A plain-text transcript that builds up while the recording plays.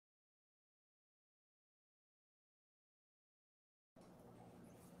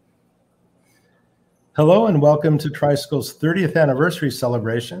Hello and welcome to Tricycle's 30th anniversary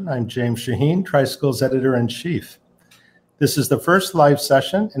celebration. I'm James Shaheen, Tricycle's editor-in-chief. This is the first live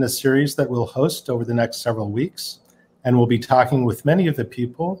session in a series that we'll host over the next several weeks, and we'll be talking with many of the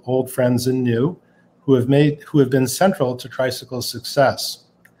people, old friends and new, who have been central to Tricycle's success.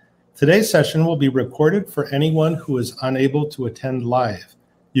 Today's session will be recorded for anyone who is unable to attend live.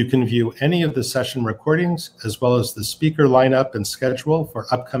 You can view any of the session recordings as well as the speaker lineup and schedule for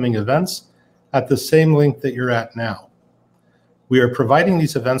upcoming events at the same link that you're at now. We are providing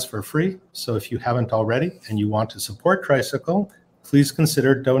these events for free, so if you haven't already and you want to support Tricycle, please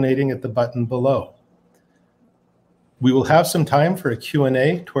consider donating at the button below. We will have some time for a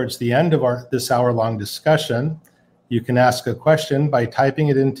Q&A towards the end of this hour-long discussion. You can ask a question by typing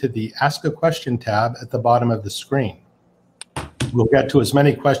it into the Ask a Question tab at the bottom of the screen. We'll get to as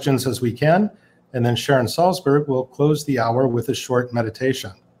many questions as we can, and then Sharon Salzberg will close the hour with a short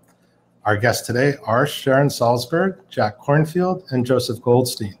meditation. Our guests today are Sharon Salzberg, Jack Kornfield, and Joseph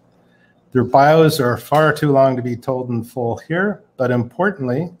Goldstein. Their bios are far too long to be told in full here, but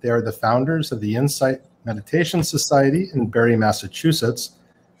importantly, they are the founders of the Insight Meditation Society in Barre, Massachusetts,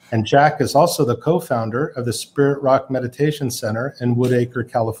 and Jack is also the co-founder of the Spirit Rock Meditation Center in Woodacre,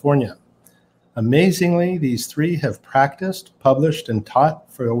 California. Amazingly, these three have practiced, published, and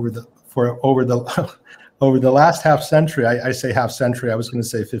taught for over the last half century. I say half century, I was going to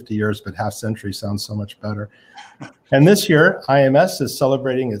say 50 years, but half century sounds so much better. And this year, IMS is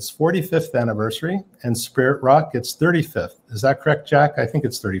celebrating its 45th anniversary and Spirit Rock its 35th. Is that correct, Jack? I think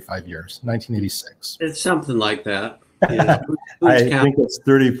it's 35 years, 1986. It's something like that. Yeah. I think it's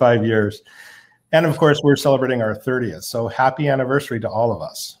 35 years. And of course, we're celebrating our 30th. So happy anniversary to all of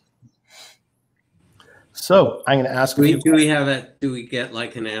us. So I'm going to ask you. Do we get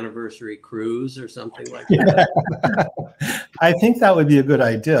like an anniversary cruise or something like that? I think that would be a good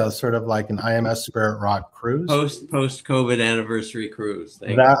idea, sort of like an IMS Spirit Rock cruise. Post-COVID anniversary cruise.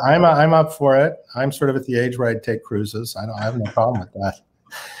 I'm up for it. I'm sort of at the age where I'd take cruises. I have no problem with that.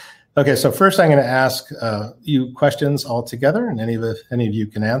 Okay, so first I'm going to ask you questions all together, and any of you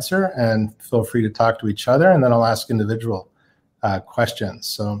can answer, and feel free to talk to each other, and then I'll ask individual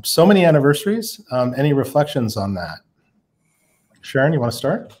questions. So many anniversaries. Any reflections on that? Sharon, you want to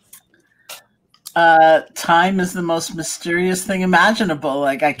start? Time is the most mysterious thing imaginable.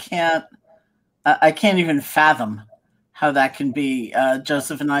 Like I can't even fathom how that can be.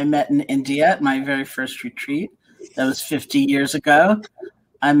 Joseph and I met in India at my very first retreat. That was 50 years ago.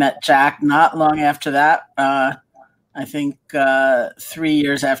 I met Jack not long after that. I think 3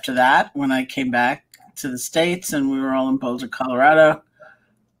 years after that, when I came back to the States and we were all in Boulder, Colorado.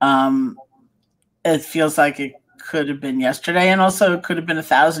 It feels like it could have been yesterday, and also it could have been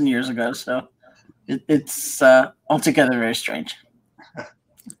 1,000 years ago. So it's altogether very strange.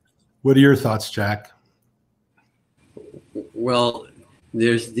 What are your thoughts, Jack? Well,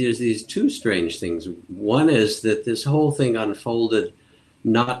 there's these two strange things. One is that this whole thing unfolded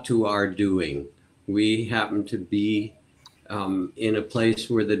not to our doing. We happened to be in a place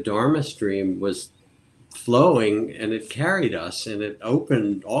where the Dharma stream was flowing, and it carried us, and it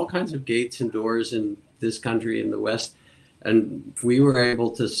opened all kinds of gates and doors in this country in the West, and we were able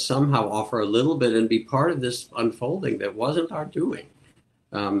to somehow offer a little bit and be part of this unfolding that wasn't our doing.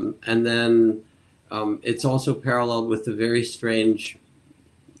 And then it's also paralleled with the very strange,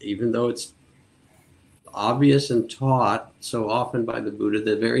 even though it's obvious and taught so often by the Buddha,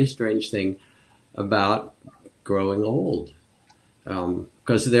 the very strange thing about growing old.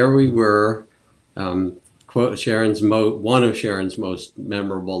 Because there we were, quote one of Sharon's most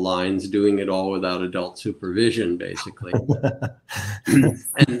memorable lines, doing it all without adult supervision, basically.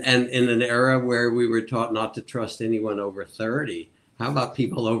 and in an era where we were taught not to trust anyone over 30, how about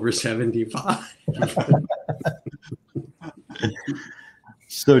people over 75?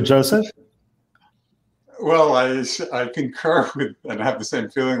 So, Joseph? Well, I concur with and have the same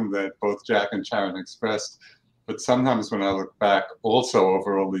feeling that both Jack and Sharon expressed. But sometimes when I look back also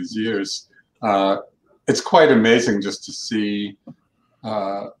over all these years, it's quite amazing just to see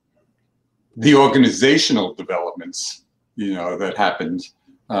the organizational developments, that happened.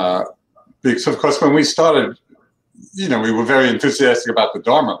 Because of course, when we started, we were very enthusiastic about the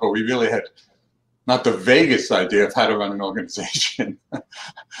Dharma, but we really had not the vaguest idea of how to run an organization.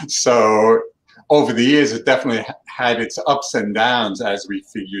 So over the years, it definitely had its ups and downs as we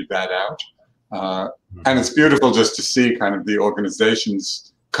figured that out. And it's beautiful just to see kind of the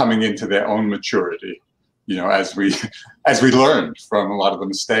organizations coming into their own maturity, as we learned from a lot of the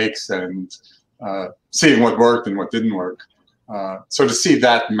mistakes and seeing what worked and what didn't work. So to see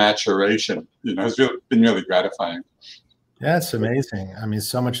that maturation, has been really gratifying. Yeah, it's amazing. I mean,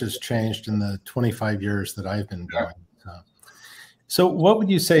 so much has changed in the 25 years that I've been going. So what would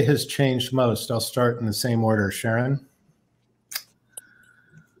you say has changed most? I'll start in the same order. Sharon?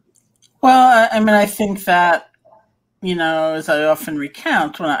 Well, I mean, I think that, as I often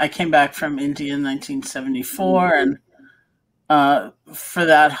recount, when I came back from India in 1974, and for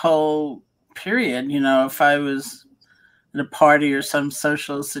that whole period, if I was at a party or some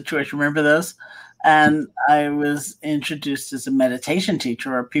social situation, remember those? And I was introduced as a meditation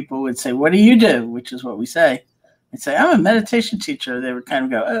teacher, or people would say, "What do you do?" Which is what we say. I'd say, "I'm a meditation teacher." They would kind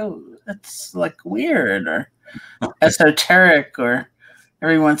of go, "Oh, that's like weird or esoteric," or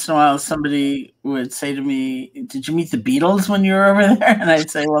every once in a while somebody would say to me, "Did you meet the Beatles when you were over there?" And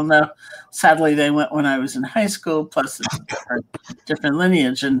I'd say, "Well, no, sadly they went when I was in high school, plus it's a different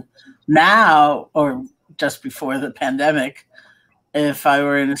lineage." And now, or just before the pandemic, if I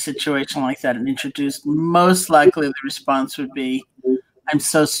were in a situation like that and introduced, most likely the response would be, "I'm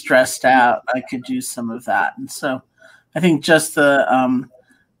so stressed out, I could use some of that." And so I think just the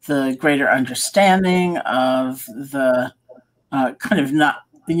greater understanding of the kind of not,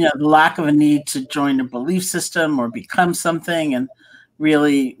 the lack of a need to join a belief system or become something and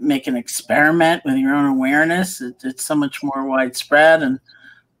really make an experiment with your own awareness. It's so much more widespread. And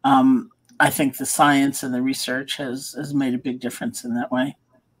I think the science and the research has made a big difference in that way.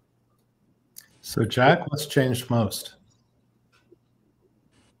 So Jack, what's changed most?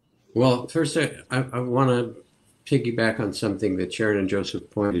 Well, first, I want to piggyback on something that Sharon and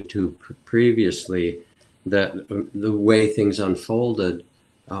Joseph pointed to previously, that the way things unfolded,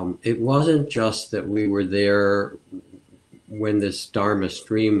 it wasn't just that we were there when this Dharma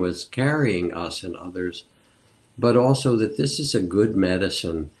stream was carrying us and others, but also that this is a good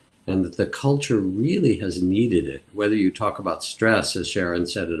medicine and that the culture really has needed it. Whether you talk about stress, as Sharon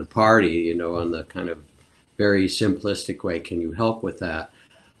said, at a party, on the kind of very simplistic way, can you help with that?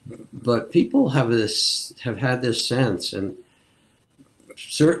 But people have had this sense, and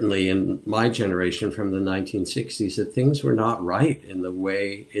certainly in my generation from the 1960s, that things were not right in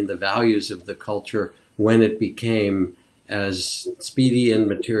the values of the culture when it became as speedy and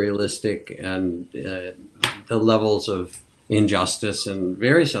materialistic, and the levels of injustice and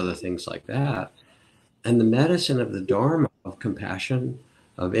various other things like that. And the medicine of the Dharma, of compassion,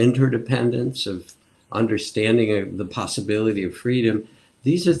 of interdependence, of understanding of the possibility of freedom,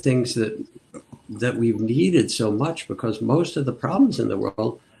 these are things that we've needed so much, because most of the problems in the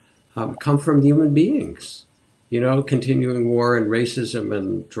world come from human beings, continuing war and racism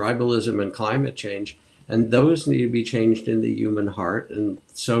and tribalism and climate change. And those need to be changed in the human heart. And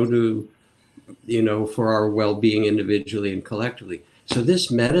so do, for our well-being individually and collectively. So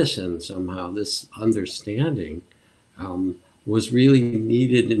this medicine, somehow, this understanding was really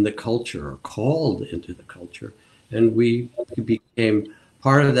needed in the culture, or called into the culture. And we became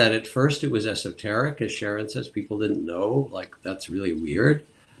part of that. At first, it was esoteric, as Sharon says. People didn't know, like, that's really weird.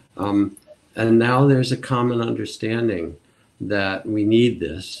 And now there's a common understanding that we need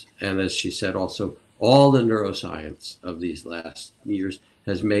this. And as she said, also, all the neuroscience of these last years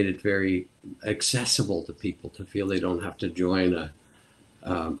has made it very accessible to people to feel they don't have to join a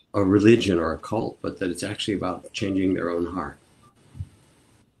religion or a cult, but that it's actually about changing their own heart.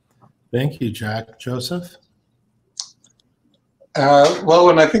 Thank you, Jack. Joseph? Well,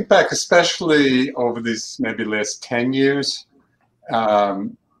 when I think back, especially over these maybe last 10 years,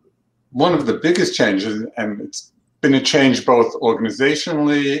 one of the biggest changes, and it's been a change both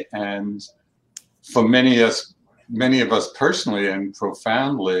organizationally and for many of us personally and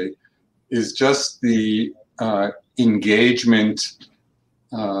profoundly, is just the engagement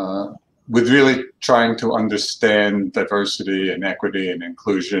with really trying to understand diversity and equity and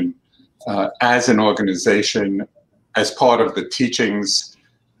inclusion as an organization, as part of the teachings.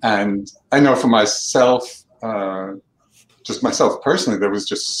 And I know for myself, just myself personally, there was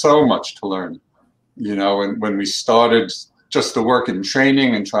just so much to learn, and when we started just the work in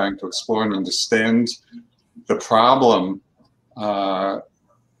training and trying to explore and understand the problem, I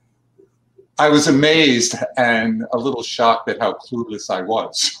was amazed and a little shocked at how clueless I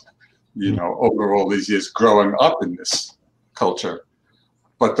was, over all these years growing up in this culture.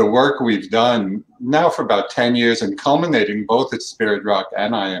 But the work we've done now for about 10 years and culminating both at Spirit Rock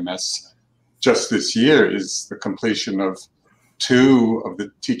and IMS just this year is the completion of 2 of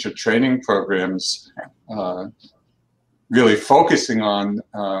the teacher training programs, really focusing on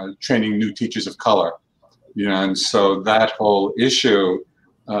training new teachers of color. And so that whole issue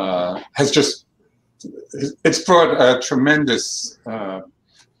it's brought a tremendous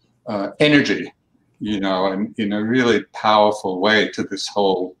energy, and in a really powerful way to this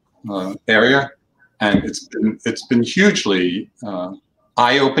whole area. and it's been hugely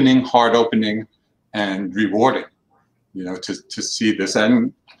eye-opening, heart-opening, and rewarding. To see this,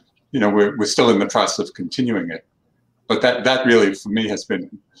 and we're still in the process of continuing it, but that really for me has been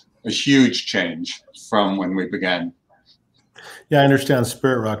a huge change from when we began. Yeah, I understand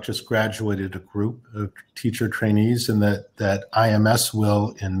Spirit Rock just graduated a group of teacher trainees, and that IMS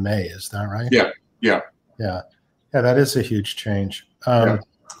will in May. Is that right? Yeah. That is a huge change.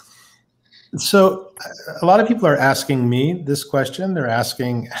 So a lot of people are asking me this question. They're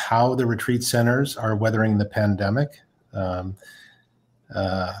asking how the retreat centers are weathering the pandemic. I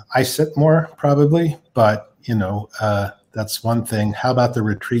sit more probably, but that's one thing. How about the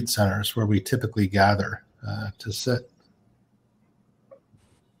retreat centers where we typically gather to sit?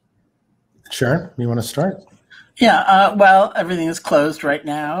 Sharon, you want to start? Yeah, well, everything is closed right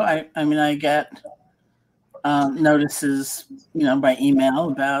now. I mean, I get notices, by email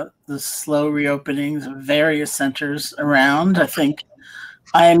about the slow reopenings of various centers around. I think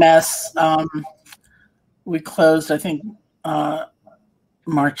IMS, we closed, I think,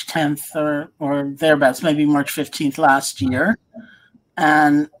 March 10th or thereabouts, maybe March 15th last year.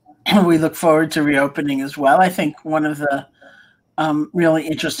 And we look forward to reopening as well. I think one of the really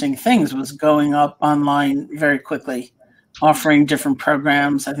interesting things was going up online very quickly, offering different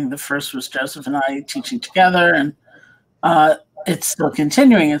programs. I think the first was Joseph and I teaching together, and it's still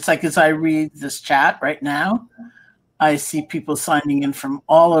continuing. It's like as I read this chat right now, I see people signing in from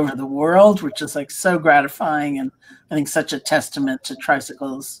all over the world, which is like so gratifying, and I think such a testament to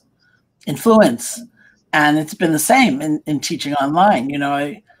Tricycle's influence. And it's been the same in teaching online.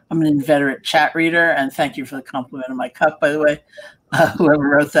 I'm an inveterate chat reader, and thank you for the compliment of my cup, by the way. Whoever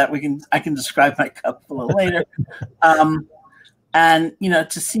wrote that, I can describe my cup a little later. And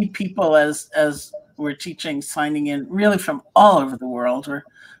to see people as we're teaching signing in really from all over the world, or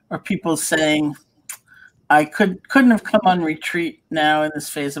people saying, I couldn't have come on retreat now in this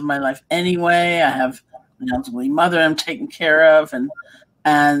phase of my life anyway. I have an elderly mother I'm taking care of, and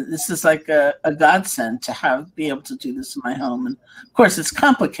this is like a godsend to be able to do this in my home. And of course, it's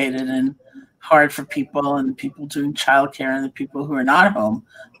complicated and hard for people, and people doing childcare, and the people who are not home,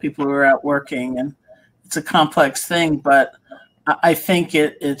 people who are out working, and it's a complex thing. But I think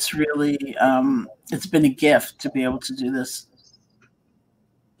it's really it's been a gift to be able to do this.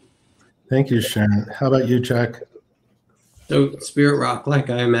 Thank you, Sharon. How about you, Jack? So Spirit Rock, like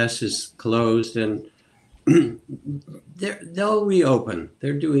IMS, is closed, and they'll reopen.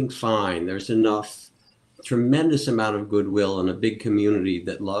 They're doing fine. There's tremendous amount of goodwill and a big community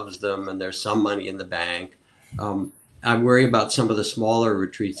that loves them, and there's some money in the bank. I worry about some of the smaller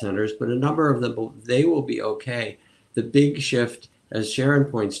retreat centers, but a number of them, they will be okay. The big shift, as Sharon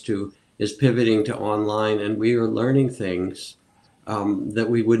points to, is pivoting to online, and we are learning things that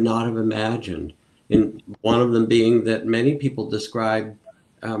we would not have imagined. And one of them being that many people describe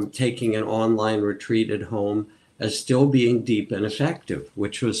taking an online retreat at home as still being deep and effective,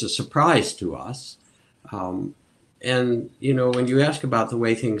 which was a surprise to us. And, when you ask about the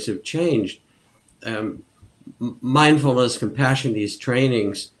way things have changed, mindfulness, compassion, these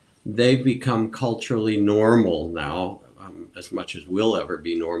trainings, they've become culturally normal now, as much as we'll ever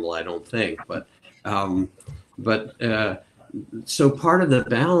be normal, I don't think. But so part of the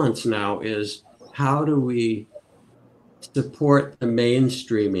balance now is, how do we support the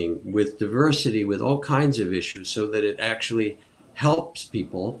mainstreaming with diversity, with all kinds of issues, so that it actually helps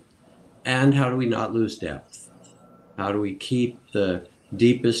people? And how do we not lose depth? How do we keep the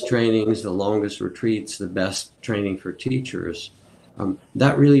deepest trainings, the longest retreats, the best training for teachers?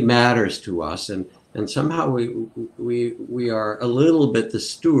 That really matters to us. And somehow we are a little bit the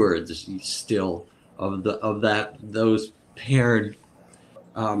stewards still of those paired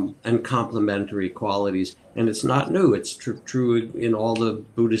and complementary qualities. And it's not new. It's true in all the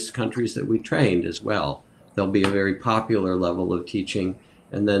Buddhist countries that we trained as well. There'll be a very popular level of teaching,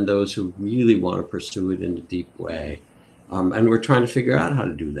 and then those who really want to pursue it in a deep way. And we're trying to figure out how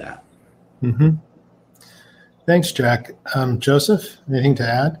to do that. Mm-hmm. Thanks, Jack. Joseph, anything to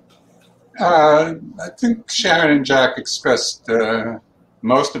add? I think Sharon and Jack expressed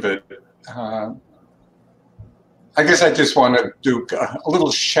most of it. I guess I just want to do a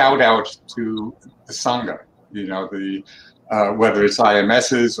little shout out to the Sangha, whether it's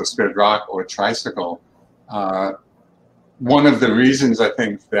IMSs or Spirit Rock or Tricycle. One of the reasons I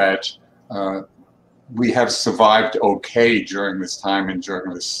think that we have survived okay during this time and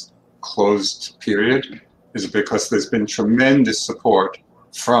during this closed period is because there's been tremendous support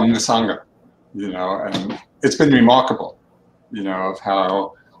from the Sangha, and it's been remarkable, of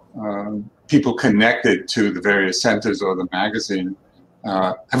how people connected to the various centers or the magazine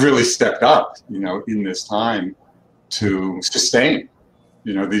have really stepped up, in this time to sustain,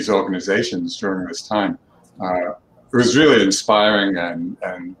 these organizations during this time. It was really inspiring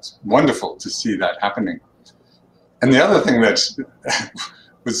and wonderful to see that happening. And the other thing that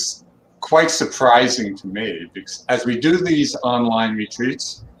was quite surprising to me, because as we do these online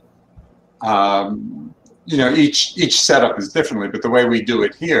retreats, each setup is differently, but the way we do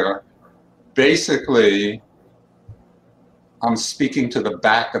it here, basically, I'm speaking to the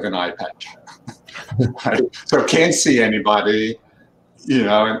back of an iPad. So can't see anybody,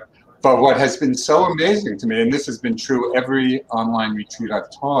 but what has been so amazing to me, and this has been true every online retreat I've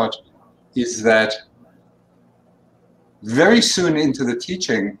taught, is that very soon into the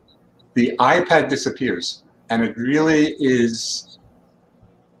teaching, the iPad disappears. And it really is,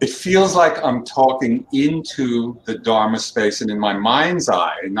 it feels like I'm talking into the Dharma space, and in my mind's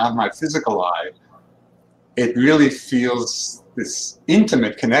eye, not my physical eye, it really feels this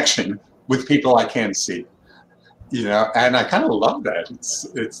intimate connection with people I can't see. And I kind of love that.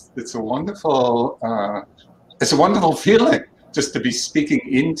 It's a wonderful feeling just to be speaking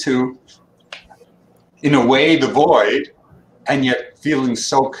into, in a way, the void, and yet feeling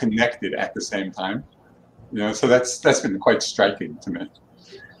so connected at the same time. So that's been quite striking to me.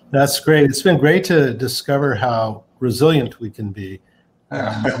 That's great. It's been great to discover how resilient we can be,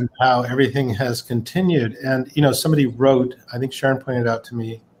 and how everything has continued. And somebody wrote, I think Sharon pointed out to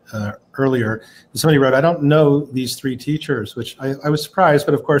me earlier, somebody wrote, I don't know these three teachers, which I was surprised,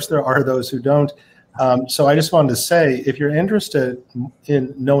 but of course there are those who don't. So I just wanted to say, if you're interested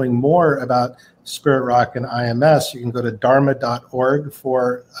in knowing more about Spirit Rock and IMS, you can go to dharma.org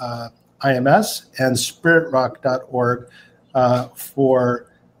for IMS and spiritrock.org for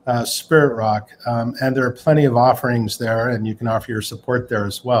Spirit Rock. And there are plenty of offerings there, and you can offer your support there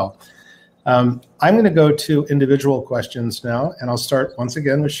as well. I'm going to go to individual questions now, and I'll start once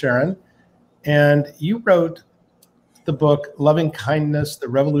again with Sharon. And you wrote the book, Loving Kindness, The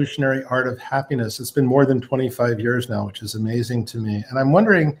Revolutionary Art of Happiness. It's been more than 25 years now, which is amazing to me. And I'm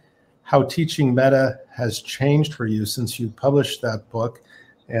wondering how teaching metta has changed for you since you published that book.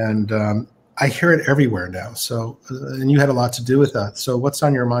 And I hear it everywhere now. So, and you had a lot to do with that. So what's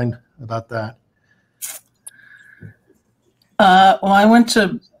on your mind about that? Well, I went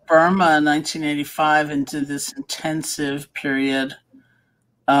to Burma in 1985 and did this intensive period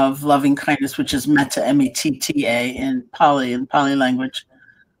of loving kindness, which is metta, M-E-T-T-A in Pali language,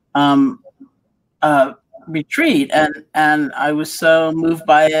 retreat. And I was so moved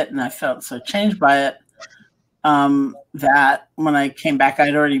by it, and I felt so changed by it, that when I came back,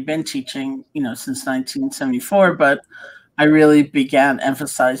 I'd already been teaching, since 1974, but I really began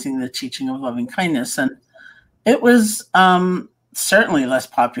emphasizing the teaching of loving kindness. And it was certainly less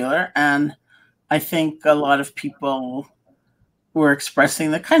popular. And I think a lot of people were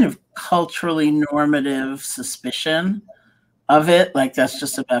expressing the kind of culturally normative suspicion of it, like that's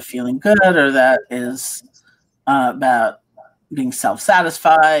just about feeling good, or that is about being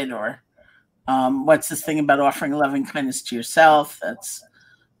self-satisfied, or what's this thing about offering loving kindness to yourself? That's,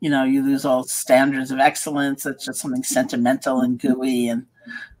 you lose all standards of excellence. That's just something sentimental and gooey. And,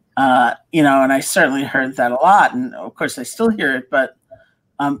 and I certainly heard that a lot. And of course I still hear it, but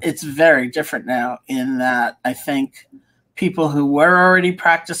it's very different now in that I think people who were already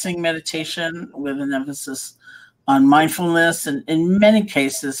practicing meditation with an emphasis on mindfulness, and in many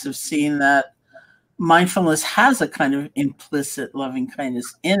cases have seen that mindfulness has a kind of implicit loving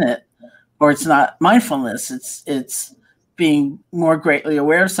kindness in it, or it's not mindfulness. It's being more greatly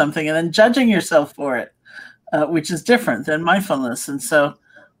aware of something and then judging yourself for it, which is different than mindfulness. And so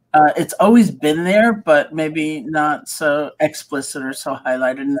it's always been there, but maybe not so explicit or so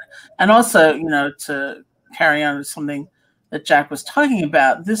highlighted. And also, to carry on with something that Jack was talking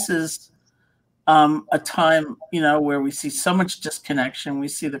about, this is a time, where we see so much disconnection. We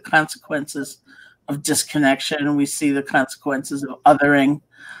see the consequences of disconnection, and we see the consequences of othering.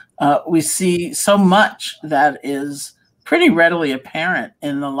 We see so much that is pretty readily apparent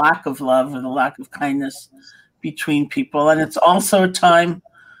in the lack of love or the lack of kindness between people. And it's also a time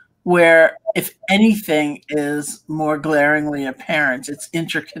where, if anything is more glaringly apparent, it's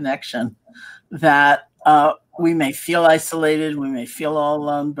interconnection, that we may feel isolated, we may feel all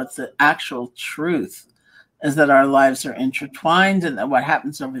alone, but the actual truth is that our lives are intertwined, and that what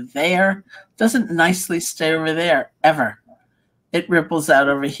happens over there doesn't nicely stay over there, ever. It ripples out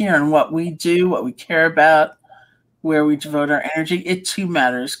over here, and what we do, what we care about, where we devote our energy, it too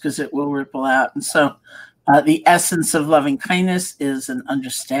matters, because it will ripple out. And so the essence of loving kindness is an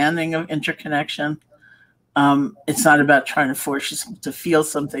understanding of interconnection. It's not about trying to force you to feel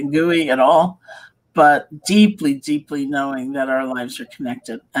something gooey at all, but deeply, deeply knowing that our lives are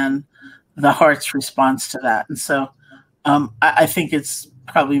connected and the heart's response to that. And so I think it's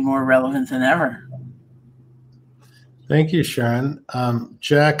probably more relevant than ever. Thank you, Sharon.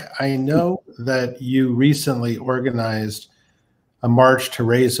 Jack, I know that you recently organized a march to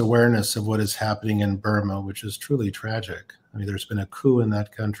raise awareness of what is happening in Burma, which is truly tragic. I mean, there's been a coup in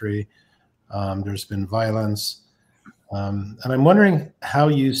that country. There's been violence. And I'm wondering how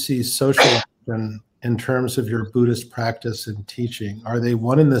you see social action in terms of your Buddhist practice and teaching. Are they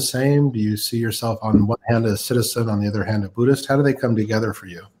one and the same? Do you see yourself on one hand a citizen, on the other hand a Buddhist? How do they come together for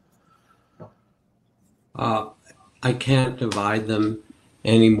you? I can't divide them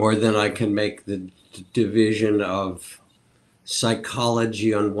any more than I can make the division of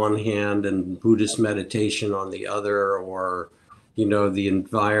psychology on one hand and Buddhist meditation on the other, or, you know, the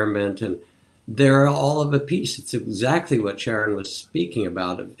environment. And they're all of a piece. It's exactly what Sharon was speaking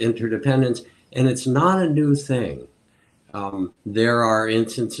about, of interdependence. And it's not a new thing. There are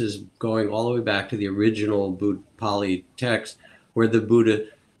instances going all the way back to the original Pali text where the Buddha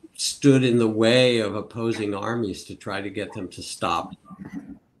stood in the way of opposing armies to try to get them to stop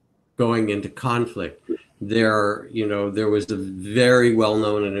going into conflict. There was a very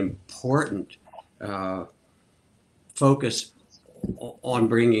well-known and important focus on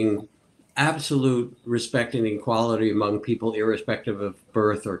bringing absolute respect and equality among people, irrespective of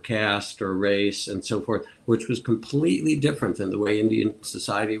birth or caste or race and so forth, which was completely different than the way Indian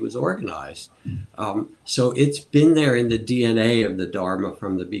society was organized. So it's been there in the DNA of the Dharma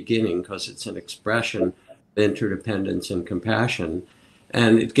from the beginning, because it's an expression of interdependence and compassion.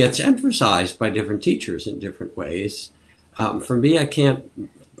 And it gets emphasized by different teachers in different ways. For me, I can't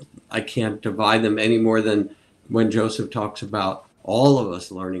divide them any more than when Joseph talks about all of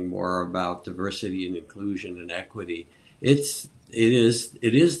us learning more about diversity and inclusion and equity. It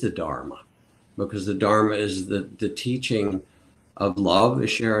is the Dharma, because the Dharma is the teaching of love,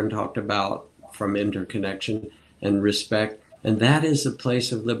 as Sharon talked about, from interconnection and respect, and that is a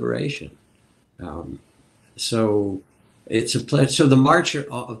place of liberation. So it's a place. So the march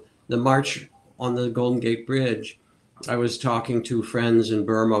on the Golden Gate Bridge, I was talking to friends in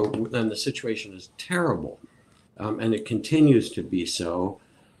Burma, and the situation is terrible. And it continues to be so,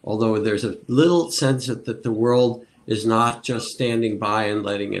 although there's a little sense that the world is not just standing by and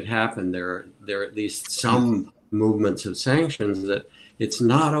letting it happen. There are at least some movements of sanctions that it's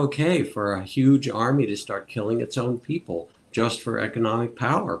not okay for a huge army to start killing its own people just for economic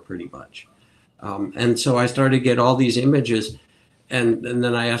power, pretty much. And so I started to get all these images, and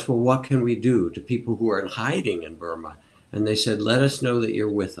then I asked, well, what can we do to people who are hiding in Burma? And they said, let us know that you're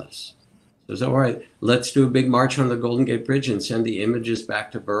with us. So, all right, let's do a big march on the Golden Gate Bridge and send the images back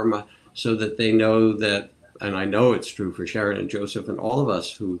to Burma so that they know that, and I know it's true for Sharon and Joseph and all of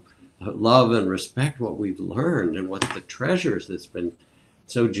us who love and respect what we've learned and what the treasures that's been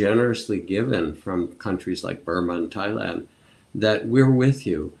so generously given from countries like Burma and Thailand, that we're with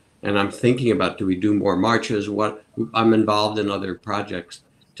you. And I'm thinking about, do we do more marches? I'm involved in other projects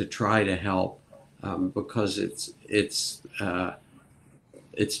to try to help, because it's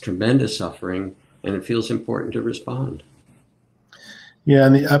tremendous suffering, and it feels important to respond. Yeah,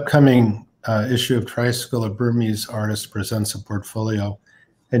 in the upcoming issue of Tricycle, a Burmese artist presents a portfolio,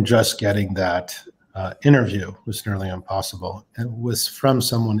 and just getting that interview was nearly impossible. It was from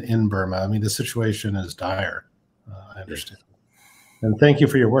someone in Burma. I mean, the situation is dire. I understand. And thank you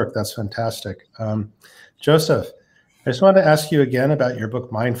for your work. That's fantastic. Joseph, I just wanted to ask you again about your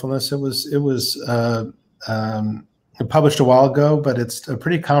book, Mindfulness. It was published a while ago, but it's a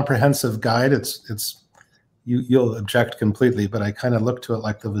pretty comprehensive guide. You'll object completely, but I kind of look to it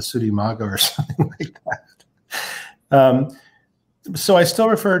like the Visuddhimagga or something like that. So I still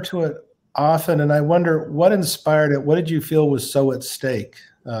refer to it often, and I wonder what inspired it. What did you feel was so at stake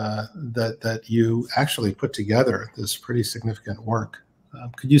that you actually put together this pretty significant work?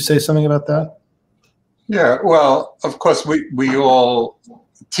 Could you say something about that? Yeah, well, of course, we all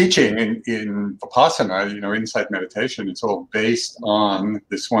teaching in Vipassana, insight meditation, it's all based on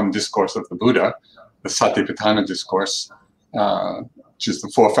this one discourse of the Buddha, the Satipatthana discourse, which is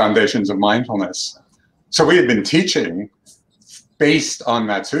the 4 foundations of mindfulness. So we had been teaching based on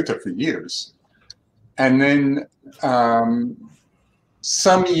that sutta for years. And then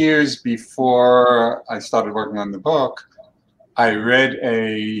some years before I started working on the book, I read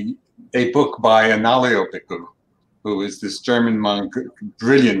a book by Analayo Bhikkhu, who is this German monk,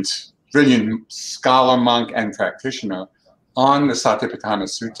 brilliant scholar, monk, and practitioner on the Satipatthana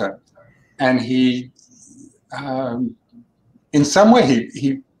Sutta. And he, in some way,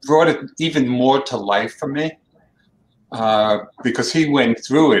 he brought it even more to life for me, because he went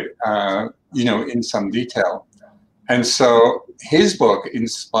through it in some detail. And so his book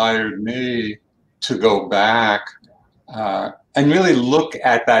inspired me to go back and really look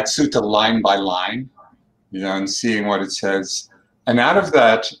at that sutta line by line, and seeing what it says. And out of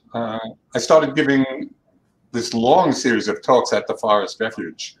that, I started giving this long series of talks at the Forest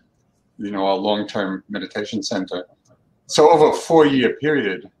Refuge, our long-term meditation center. So over a 4-year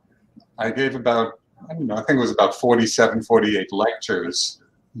period, I gave about, I think it was about 47, 48 lectures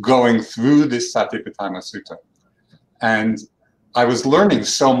going through this Satipatthana Sutta. And I was learning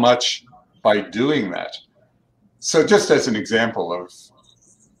so much by doing that. So just as an example of,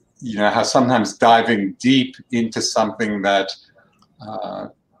 how sometimes diving deep into something that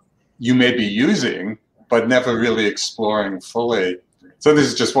you may be using, but never really exploring fully. So this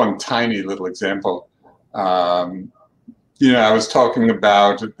is just one tiny little example. I was talking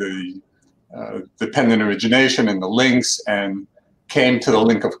about the dependent origination and the links, and came to the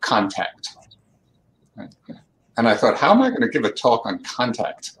link of contact. And I thought, how am I going to give a talk on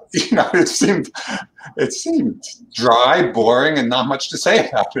contact? It seemed dry, boring, and not much to say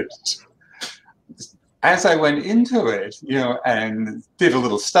about it. As I went into it, and did a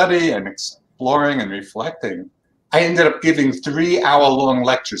little study and exploring and reflecting, I ended up giving 3-hour-long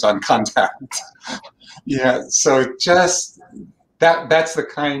lectures on contact. So just that's the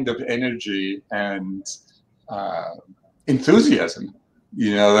kind of energy and enthusiasm,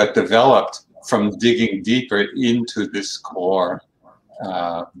 that developed from digging deeper into this core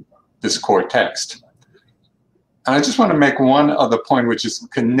text. And I just want to make one other point, which is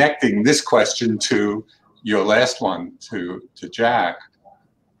connecting this question to your last one, to Jack.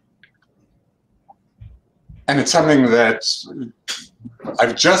 And it's something that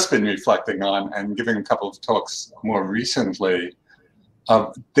I've just been reflecting on and giving a couple of talks more recently.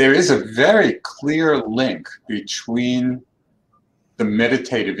 There is a very clear link between the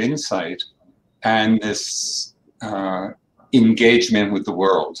meditative insight and this engagement with the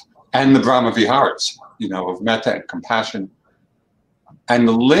world, and the Brahma Viharas, of metta and compassion. And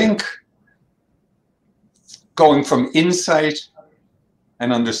the link going from insight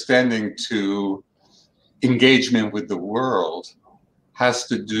and understanding to engagement with the world has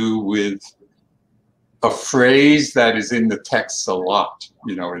to do with a phrase that is in the texts a lot,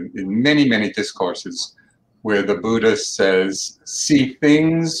 in many, many discourses, where the Buddha says, see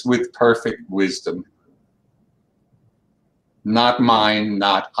things with perfect wisdom. Not mine,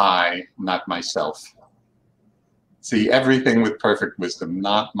 not I, not myself. See everything with perfect wisdom,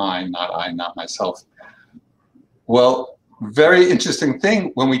 not mine, not I, not myself. Well, very interesting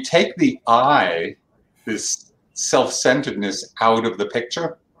thing, when we take the I, this self-centeredness, out of the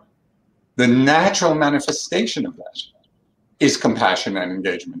picture, the natural manifestation of that is compassion and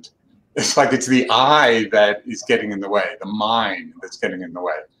engagement. It's like it's the I that is getting in the way, the mind that's getting in the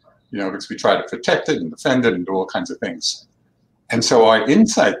way, because we try to protect it and defend it and do all kinds of things. And so our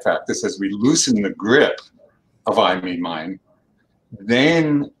insight practice, as we loosen the grip of I, me, mine,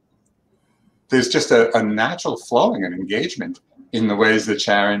 then there's just a natural flowing and engagement in the ways that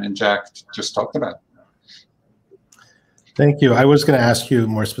Sharon and Jack just talked about. Thank you. I was going to ask you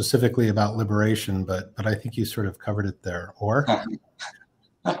more specifically about liberation, but I think you sort of covered it there. Or?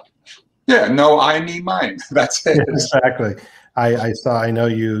 Yeah, no, I, me, mine. That's it. Exactly. I know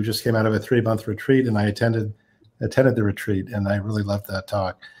you just came out of a 3-month retreat, and I attended the retreat, and I really loved that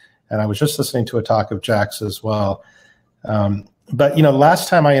talk. And I was just listening to a talk of Jack's as well. But last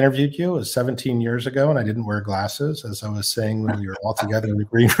time I interviewed you was 17 years ago, and I didn't wear glasses, as I was saying when we were all together in the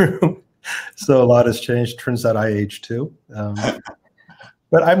green room. So a lot has changed. Turns out I aged too.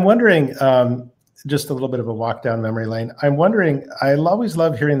 But I'm wondering, just a little bit of a walk down memory lane. I'm wondering, I always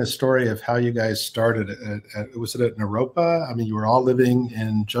love hearing the story of how you guys started. Was it at Naropa? I mean, you were all living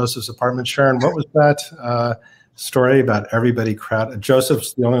in Joseph's apartment. Sharon, what was that story about everybody crowded?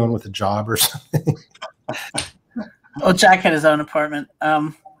 Joseph's the only one with a job or something? Well, Jack had his own apartment.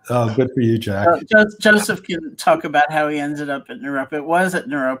 Oh, good for you, Jack. Joseph can talk about how he ended up at Naropa. It was at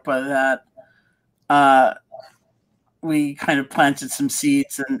Naropa that we kind of planted some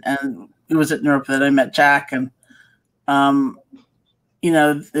seeds, and it was at Naropa that I met Jack. And,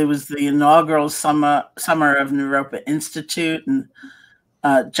 it was the inaugural summer of Naropa Institute, and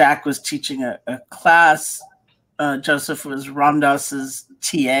Jack was teaching a class. Joseph was Ramdas's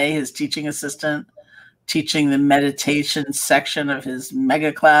TA, his teaching assistant, teaching the meditation section of his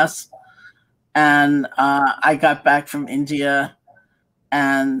mega class. And I got back from India,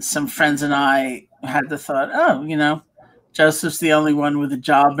 and some friends and I had the thought, Joseph's the only one with a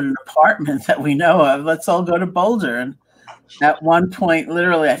job and an apartment that we know of. Let's all go to Boulder. And at one point,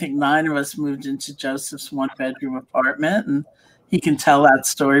 literally, I think 9 of us moved into Joseph's 1-bedroom apartment, and he can tell that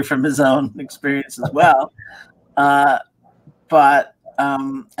story from his own experience as well. And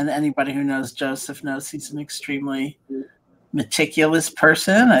anybody who knows Joseph knows he's an extremely meticulous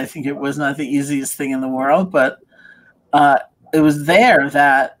person. I think it was not the easiest thing in the world, but it was there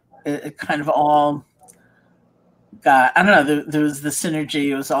that it kind of all got, I don't know, there was the synergy.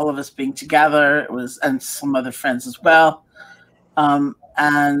 It was all of us being together. It was, and some other friends as well.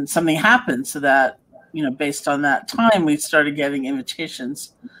 And something happened so that, based on that time, we started getting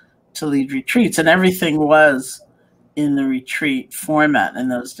invitations to lead retreats, and everything was in the retreat format in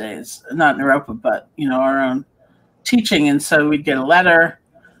those days, not in Europa, but, our own teaching. And so we'd get a letter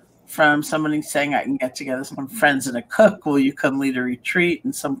from somebody saying, I can get together some friends and a cook. Will you come lead a retreat?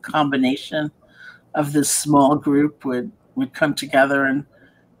 And some combination of this small group would come together and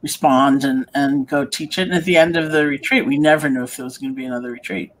respond and go teach it. And at the end of the retreat, we never knew if there was going to be another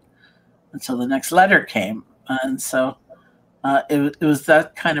retreat until the next letter came. And so it was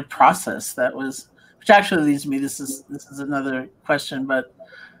that kind of process that was, which actually leads me, this is another question, but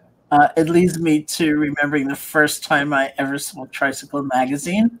it leads me to remembering the first time I ever saw Tricycle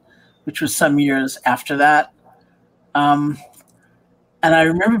magazine, which was some years after that. And I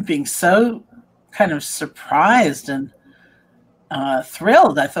remember being so kind of surprised and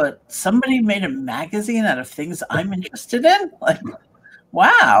thrilled. I thought, somebody made a magazine out of things I'm interested in? Like,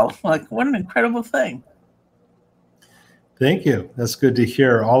 wow, like what an incredible thing. Thank you. That's good to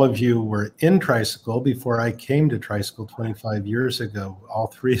hear. All of you were in Tricycle before I came to Tricycle 25 years ago, all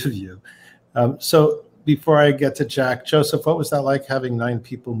three of you. So before I get to Jack, Joseph, what was that like having 9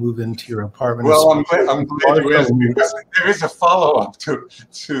 people move into your apartment? Well, I'm glad you asked, because there is a follow-up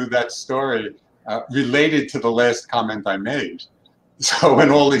to that story related to the last comment I made. So when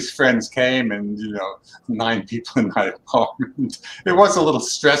all these friends came and, 9 people in my apartment, it was a little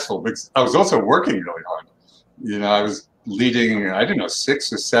stressful because I was also working really hard. I was leading,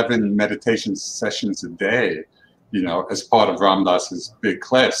 6 or 7 meditation sessions a day, as part of Ram Dass's big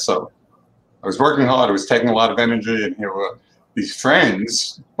class. So I was working hard, I was taking a lot of energy, and here were these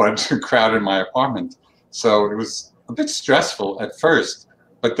friends, but crowded my apartment. So it was a bit stressful at first,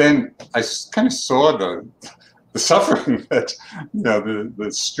 but then I kind of saw the suffering that,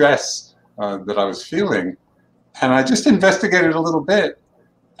 the stress that I was feeling. And I just investigated a little bit,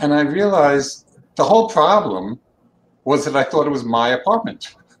 and I realized the whole problem was that I thought it was my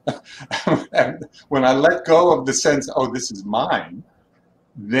apartment. And when I let go of the sense, oh, this is mine,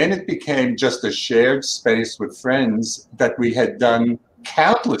 then it became just a shared space with friends that we had done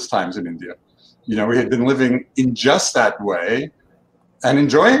countless times in India. We had been living in just that way and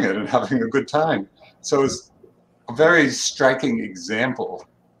enjoying it and having a good time. So it's a very striking example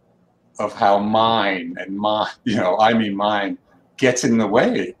of how mine and mine gets in the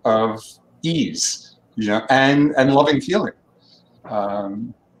way of ease, and loving feeling.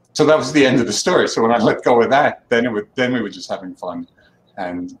 So that was the end of the story. So when I let go of that, then we were just having fun.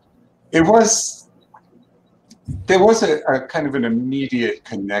 And there was a kind of an immediate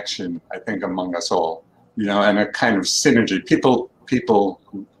connection, I think, among us all, and a kind of synergy. People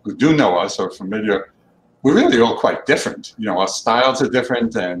who do know us or are familiar, we're really all quite different. Our styles are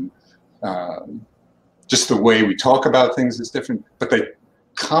different, and just the way we talk about things is different, but they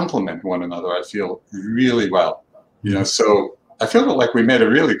complement one another, I feel, really well. So I feel like we made a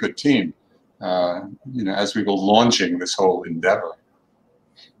really good team, as we were launching this whole endeavor.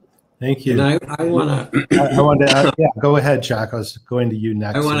 Thank you. And I want to. I wanted to add, yeah, go ahead, Jack. I was going to you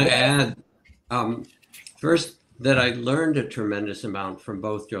next. I want to add first that I learned a tremendous amount from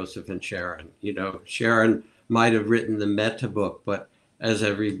both Joseph and Sharon. Sharon might have written the Metta book, but as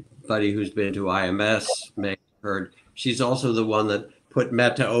everybody who's been to IMS may have heard, she's also the one that put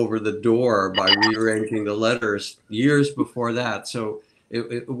Metta over the door by rearranging the letters years before that. So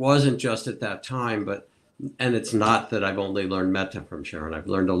it wasn't just at that time, and it's not that I've only learned Metta from Sharon. I've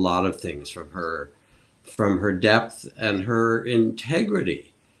learned a lot of things from her depth and her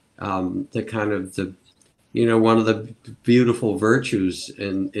integrity. One of the beautiful virtues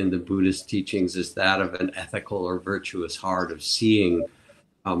in the Buddhist teachings is that of an ethical or virtuous heart, of seeing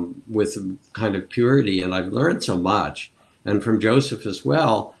with kind of purity. And I've learned so much, and from Joseph as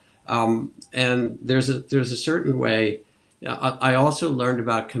well. And there's a certain way. I also learned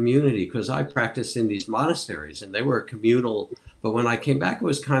about community because I practiced in these monasteries and they were communal, but when I came back, it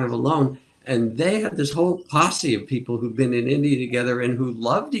was kind of alone. And they had this whole posse of people who'd been in India together and who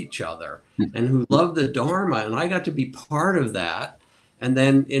loved each other and who loved the Dharma. And I got to be part of that. And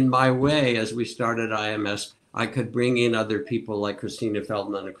then in my way, as we started IMS, I could bring in other people like Christina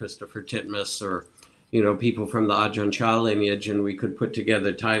Feldman and Christopher Titmus, or, people from the Ajahn Chah lineage, and we could put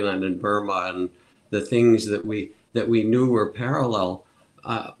together Thailand and Burma and the things that we that we knew were parallel,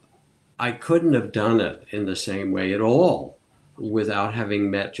 I couldn't have done it in the same way at all without having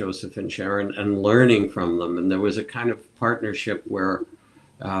met Joseph and Sharon and learning from them. And there was a kind of partnership where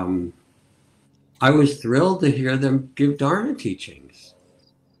I was thrilled to hear them give Dharma teachings.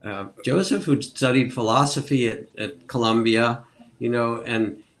 Joseph, who'd studied philosophy at Columbia, you know,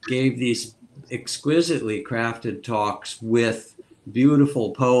 and gave these exquisitely crafted talks with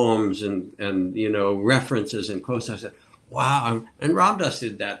beautiful poems and you know, references and quotes. I said, wow. And Ramdas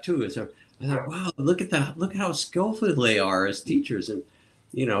did that too. So I thought, wow, look at that. Look how skillful they are as teachers. And,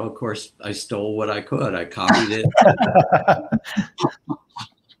 you know, of course, I stole what I could. I copied it.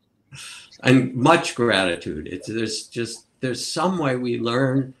 And much gratitude. There's some way we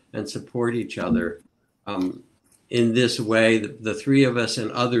learn and support each other in this way, the three of us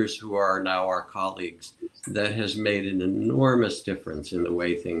and others who are now our colleagues, that has made an enormous difference in the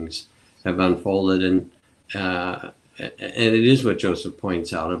way things have unfolded. And it is what Joseph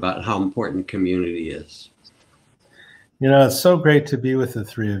points out about how important community is. You know, it's so great to be with the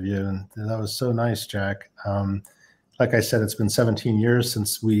three of you. And that was so nice, Jack. Like I said, it's been 17 years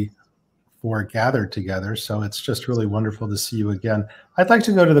since we four gathered together. So it's just really wonderful to see you again. I'd like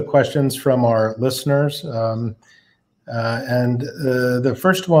to go to the questions from our listeners. The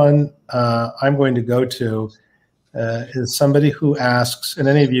first one I'm going to go to is somebody who asks, and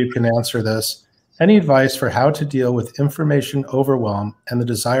any of you can answer this, any advice for how to deal with information overwhelm and the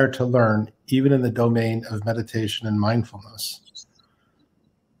desire to learn, even in the domain of meditation and mindfulness?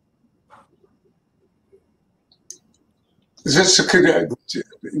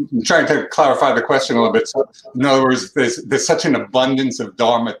 I'm trying to clarify the question a little bit. So, in other words, there's such an abundance of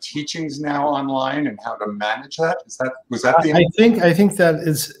Dharma teachings now online, and how to manage that. Was that the? I think that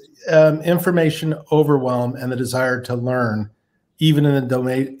is information overwhelm and the desire to learn, even in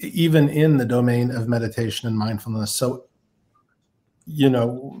the domain of meditation and mindfulness. So, you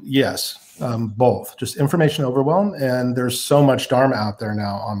know, yes, both. Just information overwhelm, and there's so much Dharma out there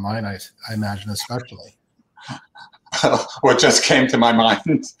now online. I imagine, especially. What just came to my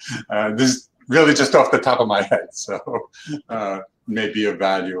mind, this is really just off the top of my head, so maybe of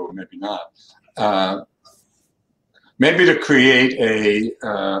value or maybe not. Maybe to create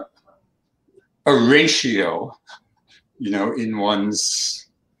a ratio, you know, in one's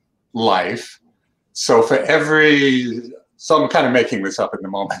life. So for so I'm kind of making this up at the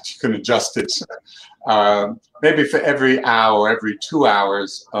moment, you can adjust it. Maybe for every hour, every 2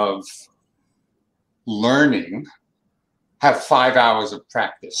 hours of learning, have 5 hours of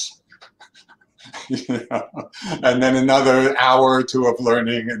practice, you know? And then another hour or two of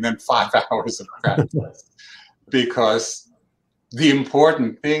learning, and then 5 hours of practice. Because the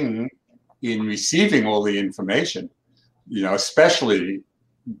important thing in receiving all the information, you know, especially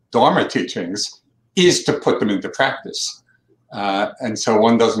Dharma teachings, is to put them into practice. And so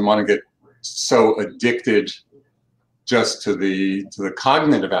one doesn't want to get so addicted just to the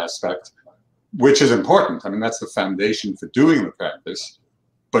cognitive aspect, which is important. I mean, that's the foundation for doing the practice,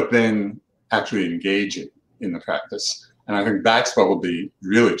 but then actually engaging in the practice. And I think that's what will be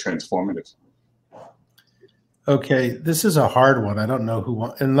really transformative. Okay, this is a hard one. I don't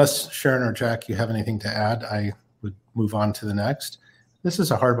know unless Sharon or Jack, you have anything to add, I would move on to the next. This is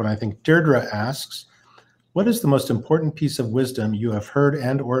a hard one, I think. Deirdre asks, what is the most important piece of wisdom you have heard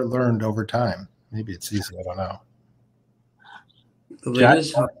and or learned over time? Maybe it's easy, I don't know. Jack?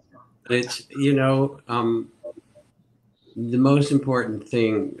 It's, you know, the most important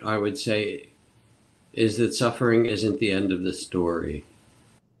thing I would say is that suffering isn't the end of the story.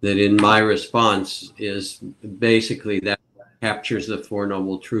 That in my response is basically that captures the Four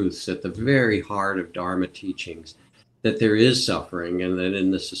Noble Truths at the very heart of Dharma teachings, that there is suffering, and that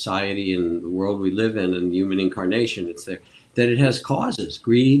in the society and the world we live in and human incarnation, it's there, that it has causes,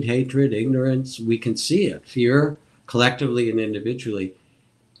 greed, hatred, ignorance. We can see it, fear, collectively and individually.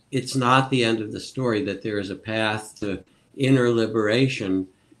 It's not the end of the story, that there is a path to inner liberation,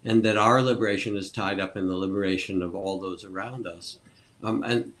 and that our liberation is tied up in the liberation of all those around us.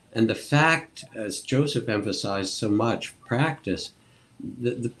 And the fact, as Joseph emphasized so much, practice,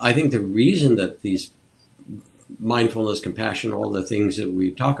 I think the reason that these mindfulness, compassion, all the things that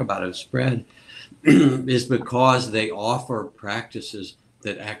we talk about have spread is because they offer practices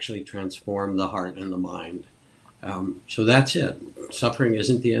that actually transform the heart and the mind. So that's it. Suffering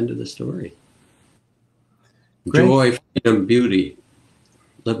isn't the end of the story. Great. Joy, freedom, beauty,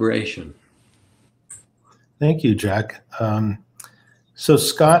 liberation. Thank you, Jack. So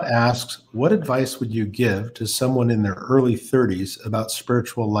Scott asks, what advice would you give to someone in their early 30s about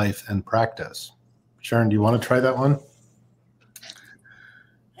spiritual life and practice? Sharon, do you want to try that one?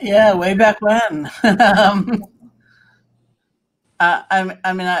 Yeah, way back when.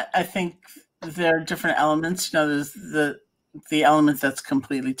 I think there are different elements. You know, there's the element that's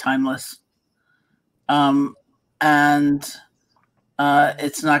completely timeless, and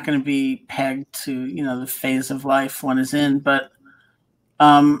it's not going to be pegged to, you know, the phase of life one is in. But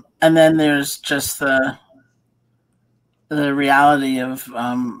and then there's just the reality of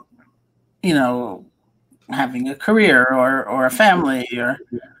you know, having a career or a family or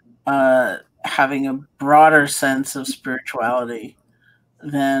having a broader sense of spirituality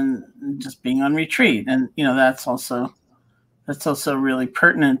than just being on retreat. And, you know, that's also really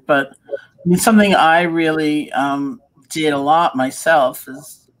pertinent. But I mean, something I really did a lot myself,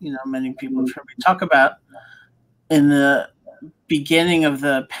 as, you know, many people have heard me talk about, in the beginning of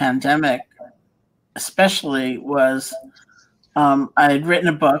the pandemic, especially, was I had written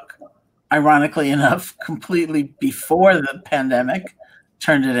a book, ironically enough, completely before the pandemic,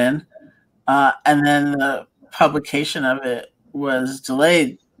 turned it in. And then the publication of it was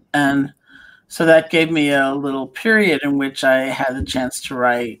delayed. And so that gave me a little period in which I had the chance to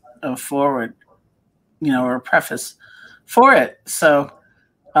write a foreword, you know, or a preface for it. So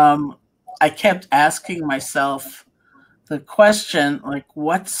I kept asking myself the question, like,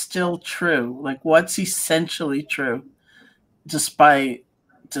 what's still true? Like, what's essentially true, despite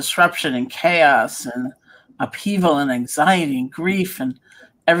disruption and chaos and upheaval and anxiety and grief and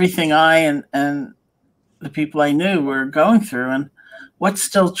everything I and the people I knew were going through, and what's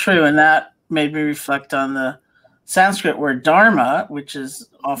still true? And that made me reflect on the Sanskrit word dharma, which is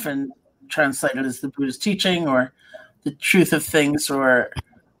often translated as the Buddha's teaching or the truth of things or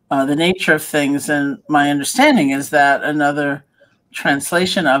the nature of things. And my understanding is that another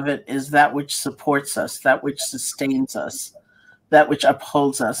translation of it is that which supports us, that which sustains us, that which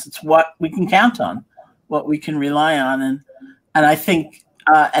upholds us. It's what we can count on, what we can rely on. And I think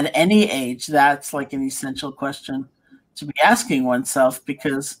at any age, that's like an essential question to be asking oneself,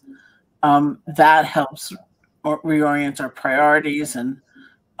 because that helps reorient our priorities and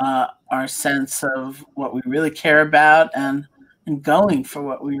our sense of what we really care about and going for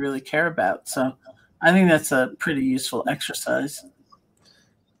what we really care about. So I think that's a pretty useful exercise.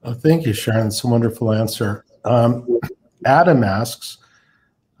 Oh, thank you, Sharon. It's a wonderful answer. Adam asks,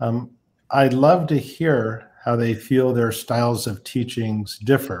 I'd love to hear how they feel their styles of teachings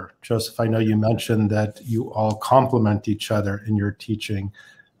differ. Joseph, I know you mentioned that you all complement each other in your teaching,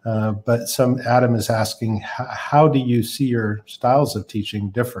 but Adam is asking, how do you see your styles of teaching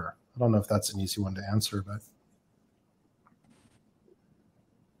differ? I don't know if that's an easy one to answer, but.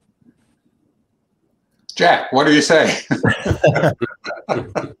 Jack, what do you say?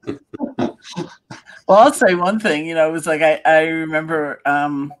 Well, I'll say one thing. You know, it was like I remember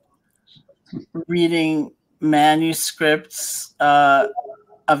reading manuscripts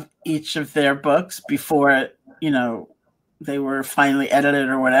of each of their books before, you know, they were finally edited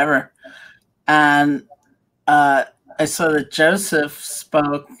or whatever. And I saw that Joseph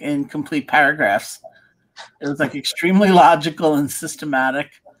spoke in complete paragraphs. It was like extremely logical and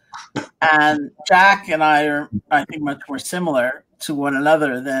systematic. And Jack and I are, I think, much more similar to one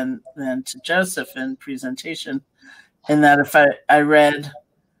another than to Joseph in presentation, in that if I read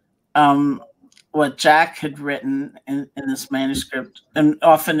what Jack had written in this manuscript, and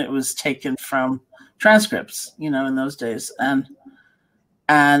often it was taken from transcripts, you know, in those days, and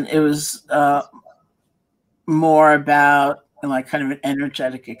it was more about like kind of an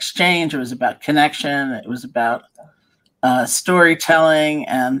energetic exchange. It was about connection. It was about storytelling,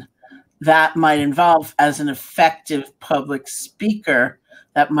 and that might involve, as an effective public speaker,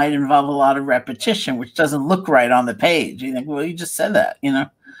 that might involve a lot of repetition, which doesn't look right on the page. You think, well, you just said that, you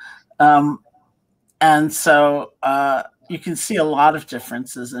know? And so you can see a lot of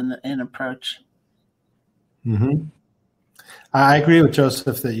differences in approach. Mm-hmm. I agree with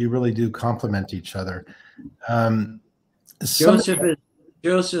Joseph that you really do complement each other.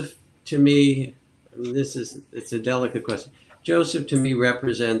 Joseph, to me, it's a delicate question. Joseph, to me,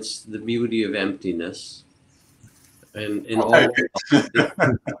 represents the beauty of emptiness, and in all.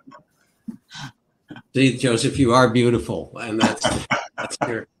 See, Joseph, you are beautiful, and that's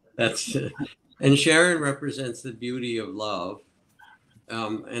and Sharon represents the beauty of love,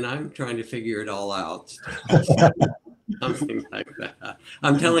 and I'm trying to figure it all out. Something like that.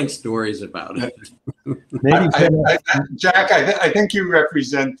 I'm telling stories about it. Maybe Jack, I think you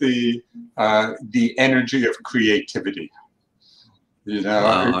represent the energy of creativity. You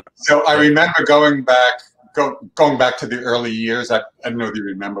know, so I remember going back to the early years. I don't know if you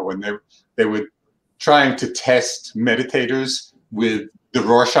remember when they were trying to test meditators with the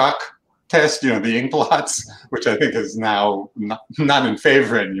Rorschach test, you know, the ink blots, which I think is now not in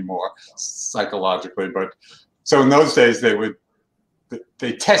favor anymore psychologically. But so in those days they would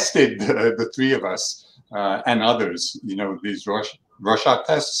they tested the three of us and others, these Rorschach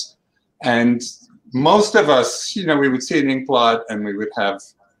tests. And most of us, we would see an ink blot and we would have,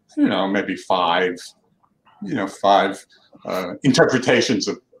 maybe five interpretations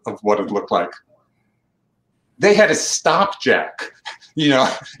of what it looked like. They had a stopjack,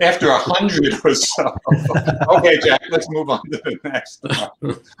 after 100 or so. Okay, Jack, let's move on to the next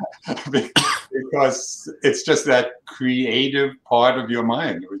one. Because it's just that creative part of your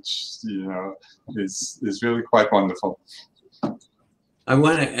mind, which, is really quite wonderful. I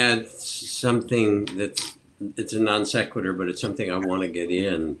want to add something it's a non sequitur, but it's something I want to get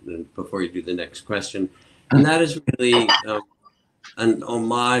in before you do the next question. And that is really an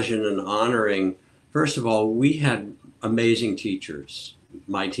homage and an honoring. First of all, we had amazing teachers.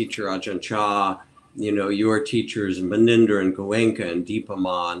 My teacher, Ajahn Chah, your teachers, Maninder and Goenka and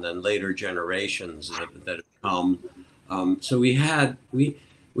Deepama, and then later generations that have come. So we had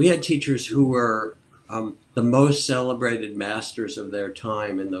teachers who were the most celebrated masters of their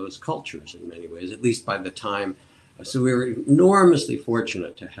time in those cultures in many ways, at least by the time. So we were enormously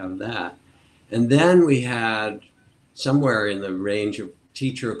fortunate to have that. And then we had somewhere in the range of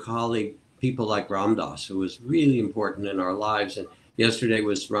teacher, colleague, people like Ram Dass, who was really important in our lives. And yesterday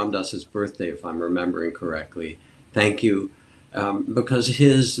was Ram Dass's birthday, if I'm remembering correctly. Thank you. Because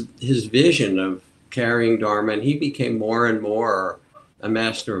his vision of carrying Dharma, and he became more and more a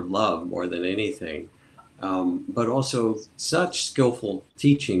master of love more than anything. But also such skillful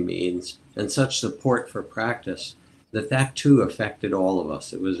teaching means and such support for practice that too affected all of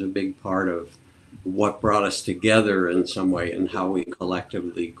us. It was a big part of what brought us together in some way and how we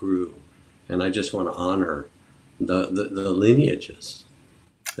collectively grew. And I just want to honor the lineages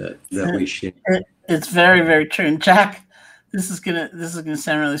that we share. It's very, very true. And Jack, this is gonna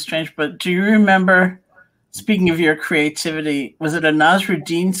sound really strange, but do you remember, speaking of your creativity, was it a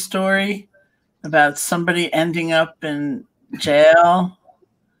Nasruddin story about somebody ending up in jail?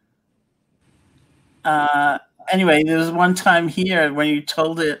 Anyway, there was one time here when you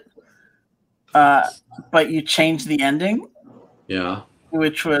told it, but you changed the ending. Yeah.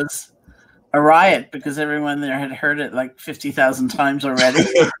 Which was a riot because everyone there had heard it like 50,000 times already.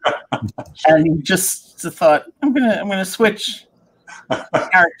 And you just thought, I'm gonna switch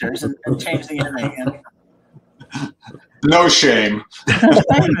characters and change the ending. And no shame.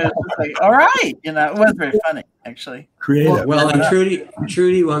 Like, all right, it was very funny actually. Creative. Well, and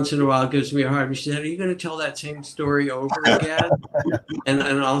Trudy once in a while gives me a hard time. She said, "Are you going to tell that same story over again?" and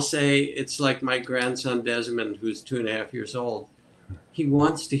I'll say, it's like my grandson Desmond, who's 2.5 years old. He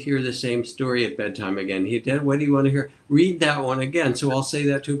wants to hear the same story at bedtime again. Dad, what do you want to hear? Read that one again. So I'll say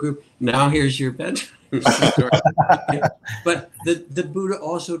that to a group. Now here's your bedtime story. But the Buddha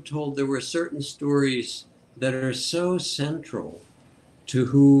also told there were certain stories that are so central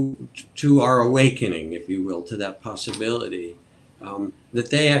to our awakening, if you will, to that possibility, that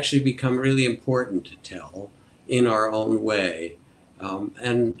they actually become really important to tell in our own way.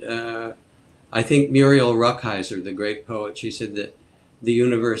 I think Muriel Rukeyser, the great poet, she said that the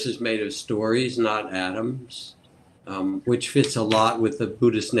universe is made of stories, not atoms, which fits a lot with the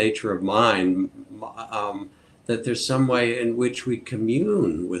Buddhist nature of mind, that there's some way in which we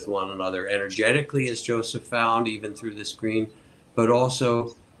commune with one another energetically, as Joseph found, even through the screen, but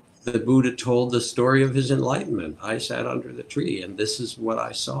also the Buddha told the story of his enlightenment. I sat under the tree and this is what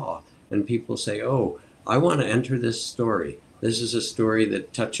I saw. And people say, oh, I want to enter this story. This is a story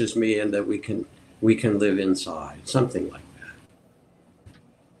that touches me and that we can live inside, something like that.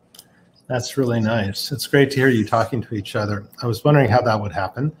 That's really nice. It's great to hear you talking to each other. I was wondering how that would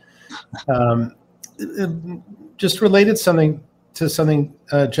happen. Just related to something,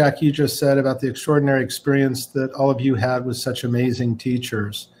 Jack, you just said about the extraordinary experience that all of you had with such amazing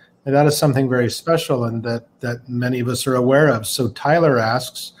teachers. And that is something very special and that many of us are aware of. So Tyler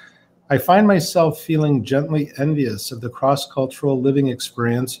asks, I find myself feeling gently envious of the cross-cultural living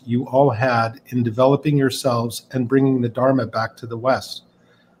experience you all had in developing yourselves and bringing the Dharma back to the West.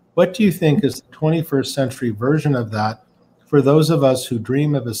 What do you think is the 21st century version of that for those of us who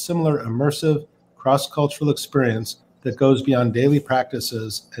dream of a similar immersive cross-cultural experience that goes beyond daily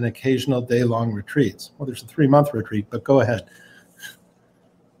practices and occasional day-long retreats? Well, there's a 3-month retreat, but go ahead.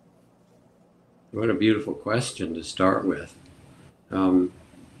 What a beautiful question to start with.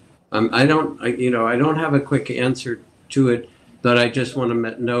 I don't have a quick answer to it, but I just want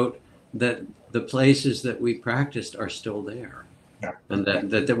to note that the places that we practiced are still there. Yeah. And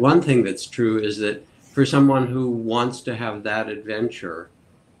that the one thing that's true is that for someone who wants to have that adventure,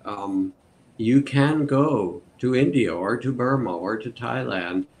 you can go to India or to Burma or to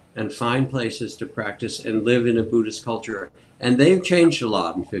Thailand and find places to practice and live in a Buddhist culture. And they've changed a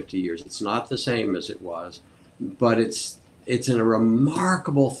lot in 50 years. It's not the same as it was, but it's a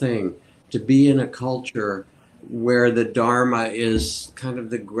remarkable thing to be in a culture where the Dharma is kind of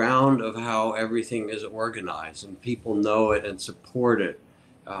the ground of how everything is organized, and people know it and support it.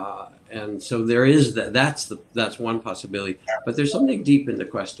 And so there is that. That's one possibility. But there's something deep in the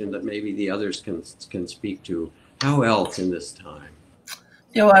question that maybe the others can speak to. How else in this time?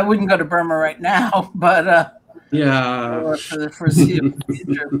 Yeah, well, I wouldn't go to Burma right now, but yeah, for the foreseeable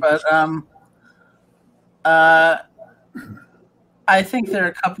future. But I think there are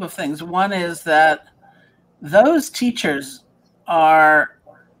a couple of things. One is that those teachers are,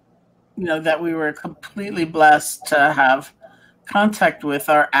 that we were completely blessed to have contact with,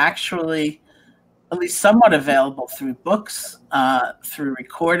 are actually at least somewhat available through books, through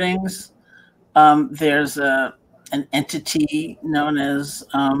recordings. There's an entity known as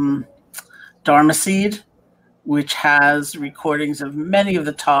Dharma Seed, which has recordings of many of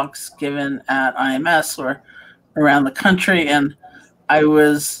the talks given at IMS or around the country. And I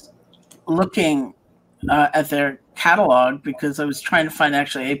was looking at their catalog because I was trying to find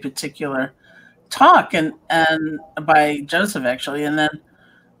actually a particular talk and by Joseph actually, and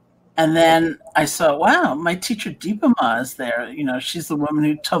then I saw, wow, my teacher Deepama is there. She's the woman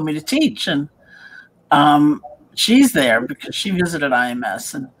who told me to teach, and she's there because she visited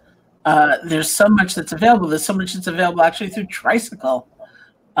IMS. And there's so much that's available. There's so much that's available actually through Tricycle,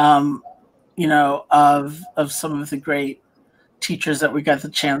 of some of the great teachers that we got the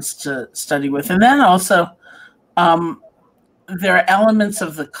chance to study with. And then also there are elements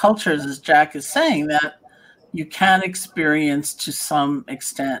of the cultures, as Jack is saying, that you can experience to some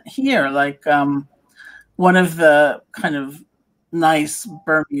extent here. Like one of the kind of nice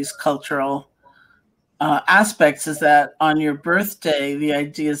Burmese cultural aspects is that on your birthday, the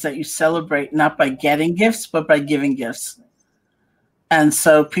idea is that you celebrate not by getting gifts, but by giving gifts. And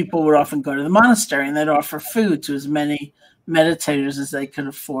so people would often go to the monastery and they'd offer food to as many meditators as they could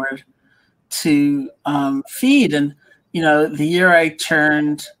afford to feed. And, the year I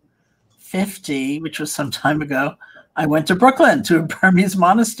turned 50, which was some time ago, I went to Brooklyn to a Burmese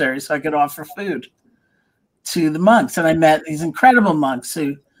monastery so I could offer food to the monks. And I met these incredible monks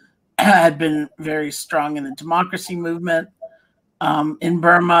who had been very strong in the democracy movement in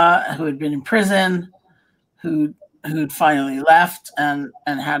Burma, who had been in prison, who'd finally left and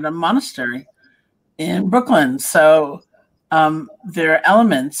had a monastery in Brooklyn. So there are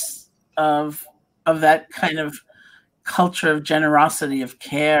elements of that kind of culture of generosity, of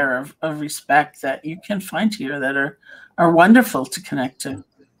care, of respect that you can find here that are wonderful to connect to.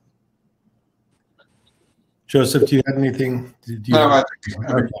 Joseph, do you have anything? I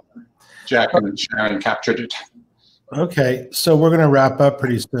think Jack and Sharon captured it. Okay, so we're going to wrap up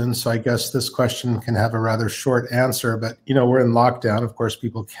pretty soon. So I guess this question can have a rather short answer, but we're in lockdown. Of course,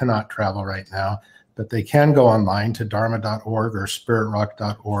 people cannot travel right now, but they can go online to dharma.org or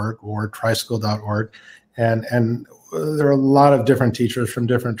spiritrock.org or tricycle.org. And there are a lot of different teachers from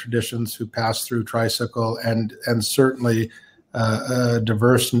different traditions who pass through Tricycle, and certainly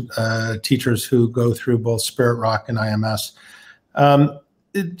diverse teachers who go through both Spirit Rock and IMS.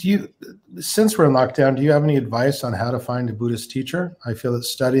 Since we're in lockdown, do you have any advice on how to find a Buddhist teacher? I feel that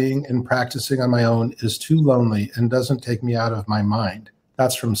studying and practicing on my own is too lonely and doesn't take me out of my mind.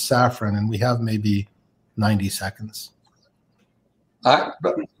 That's from Saffron, and we have maybe 90 seconds.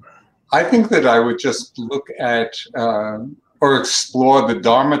 I think that I would just look at or explore the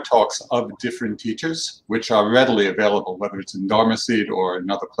Dharma talks of different teachers, which are readily available, whether it's in Dharma Seed or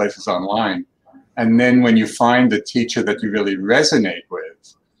in other places online. And then when you find the teacher that you really resonate with,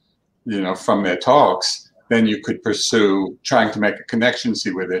 from their talks, then you could pursue trying to make a connection,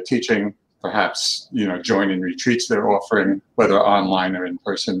 see where they're teaching, perhaps, join in retreats they're offering, whether online or in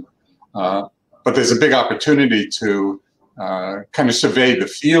person. But there's a big opportunity to kind of survey the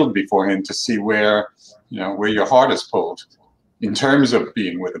field beforehand to see where your heart is pulled in terms of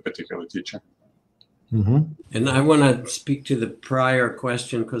being with a particular teacher. Mm-hmm. And I want to speak to the prior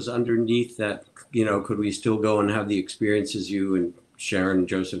question, because underneath that, could we still go and have the experiences you and Sharon and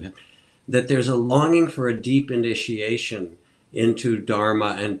Joseph had, that there's a longing for a deep initiation into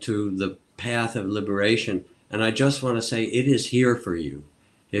Dharma and to the path of liberation. And I just want to say it is here for you.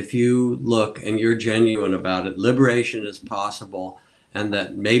 If you look and you're genuine about it, liberation is possible, and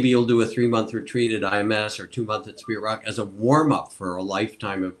that maybe you'll do a 3-month retreat at IMS or 2-month at Spirit Rock as a warm-up for a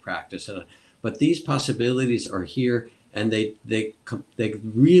lifetime of practice. But these possibilities are here, and they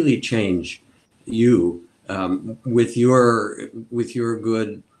really change you with your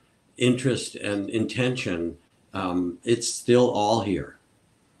good interest and intention. It's still all here.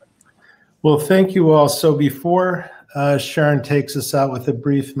 Well, thank you all. So before Sharon takes us out with a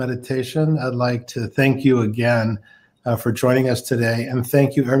brief meditation, I'd like to thank you again for joining us today. And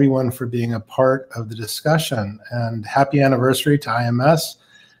thank you everyone for being a part of the discussion. And happy anniversary to IMS,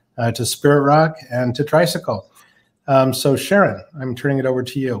 to Spirit Rock, and to Tricycle. So Sharon, I'm turning it over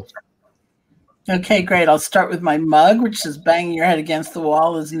to you. Okay, great. I'll start with my mug, which says banging your head against the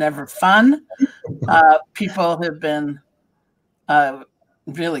wall is never fun. People have been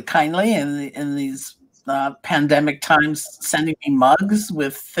really kindly in these pandemic times sending me mugs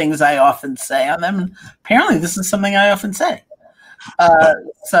with things I often say on them. And apparently this is something I often say.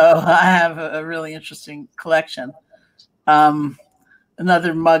 So I have a really interesting collection.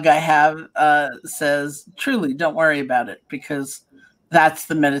 Another mug I have says, truly, don't worry about it, because that's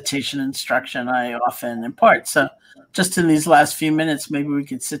the meditation instruction I often impart. So just in these last few minutes, maybe we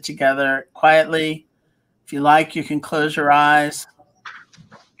could sit together quietly. If you like, you can close your eyes.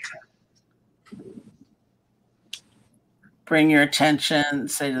 Bring your attention,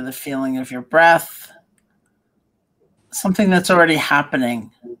 say, to the feeling of your breath, something that's already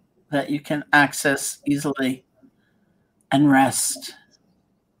happening that you can access easily, and rest.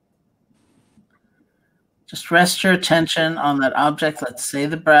 Just rest your attention on that object, let's say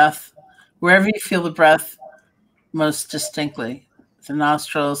the breath, wherever you feel the breath most distinctly, the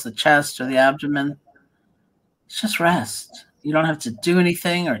nostrils, the chest, or the abdomen. Just rest. You don't have to do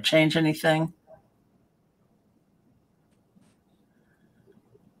anything or change anything.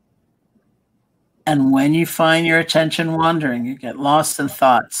 And when you find your attention wandering, you get lost in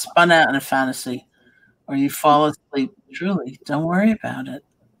thought, spun out in a fantasy, or you fall asleep, truly, don't worry about it.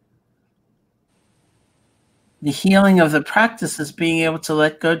 The healing of the practice is being able to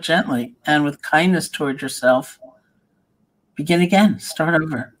let go gently and with kindness toward yourself. Begin again, start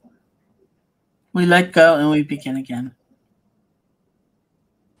over. We let go and we begin again.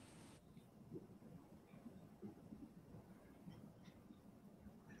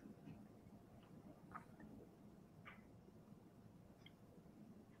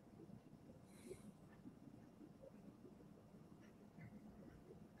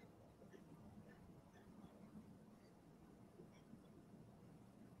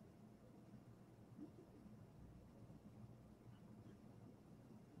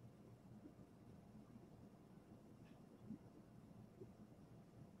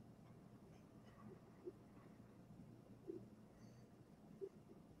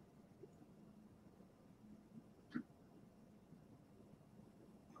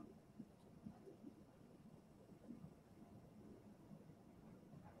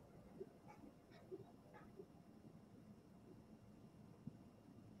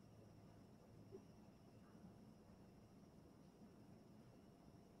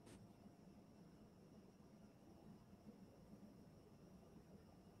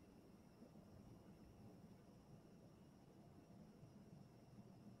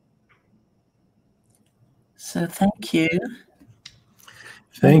 So thank you.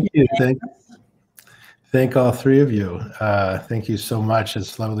 Thank you. Thank all three of you. Thank you so much.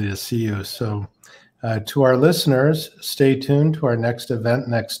 It's lovely to see you. So to our listeners, stay tuned to our next event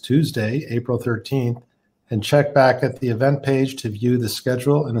next Tuesday, April 13th, and check back at the event page to view the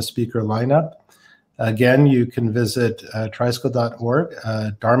schedule and the speaker lineup. Again, you can visit tricycle.org,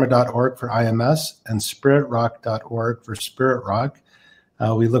 dharma.org for IMS, and spiritrock.org for Spirit Rock.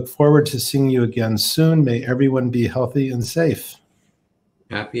 We look forward to seeing you again soon. May everyone be healthy and safe.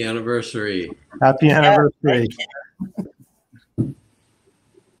 Happy anniversary. Happy anniversary. Yeah,